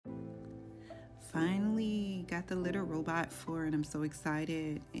finally got the litter robot 4 and I'm so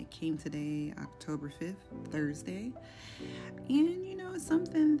excited. It came today, October 5th, Thursday. And you know, it's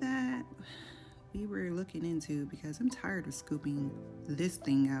something that we were looking into because I'm tired of scooping this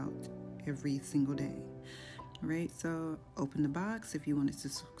thing out every single day. Right, so open the box. If you wanted to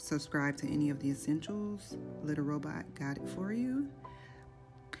subscribe to any of the essentials, Litter Robot got it for you.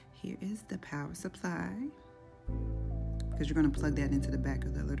 Here is the power supply, because you're going to plug that into the back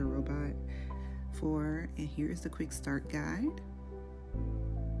of the Litter Robot 4. And here is the quick start guide.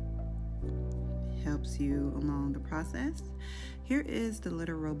 Helps you along the process. Here is the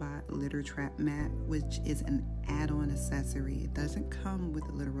Litter Robot litter trap mat, which is an add-on accessory. It doesn't come with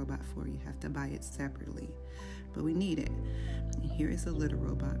the Litter Robot 4. You have to buy it separately, but we need it. And here is the Litter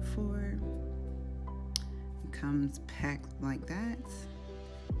Robot 4. It comes packed like that.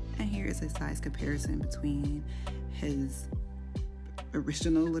 And here is a size comparison between his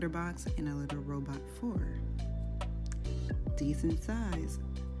original litter box and a Litter Robot 4. Decent size.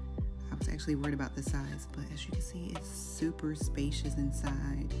 I was actually worried about the size, but as you can see, it's super spacious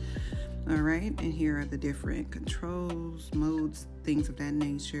inside. All right, and here are the different controls, modes, things of that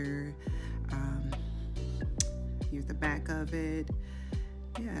nature. Here's the back of it.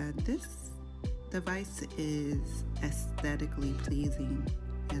 Yeah, this device is aesthetically pleasing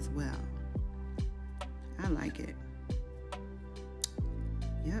as well. I like it.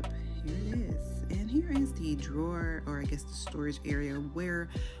 Yep, here it is. And here is the drawer, or I guess the storage area where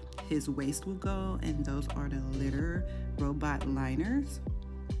his waste will go, and those are the Litter Robot liners,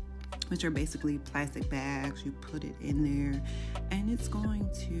 which are basically plastic bags. You put it in there and it's going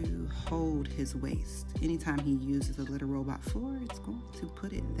to hold his waste. Anytime he uses a Litter Robot 4, it's going to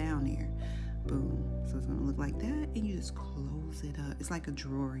put it down there. Boom. So it's gonna look like that, and you just close it up. It's like a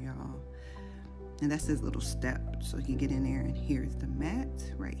drawer, y'all. And that's his little step, so you can get in there. And here's the mat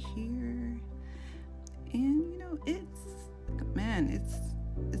right here. And you know, it's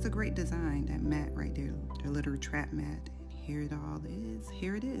a great design, that mat right there, the litter trap mat. And here it all is.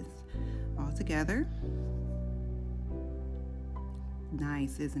 Here it is, all together.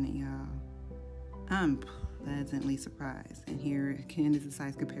 Nice, isn't it, y'all? I'm pleasantly surprised. And here again is a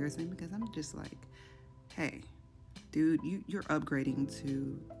size comparison, because I'm just like, hey, dude, you're upgrading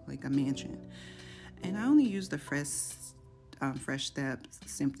to like a mansion. And I only use the Fresh Steps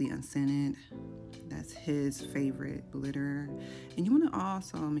Simply Unscented. That's his favorite litter. And you want to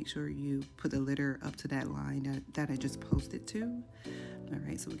also make sure you put the litter up to that line that I just posted to. All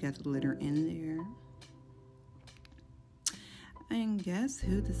right, so we got the litter in there. And guess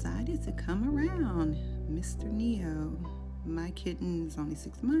who decided to come around? Mr. Neo. My kitten is only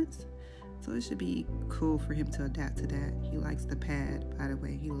 6 months, so it should be cool for him to adapt to that. He likes the pad, by the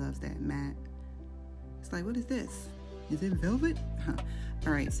way. He loves that mat. It's like, what is this? Is it velvet? Huh.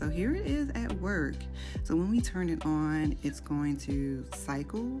 All right, so here it is at work. So when we turn it on, it's going to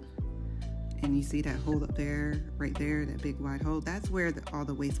cycle. And you see that hole up there, right there, that big wide hole? That's where all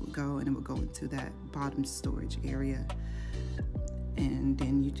the waste would go, and it would go into that bottom storage area. And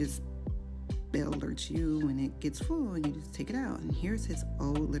then you just, it'll alert you when it gets full, and you just take it out. And here's his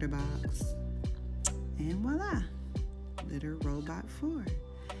old litter box. And voila, Litter Robot 4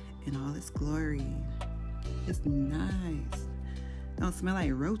 in all its glory. It's nice. Don't smell like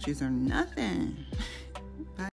roaches or nothing.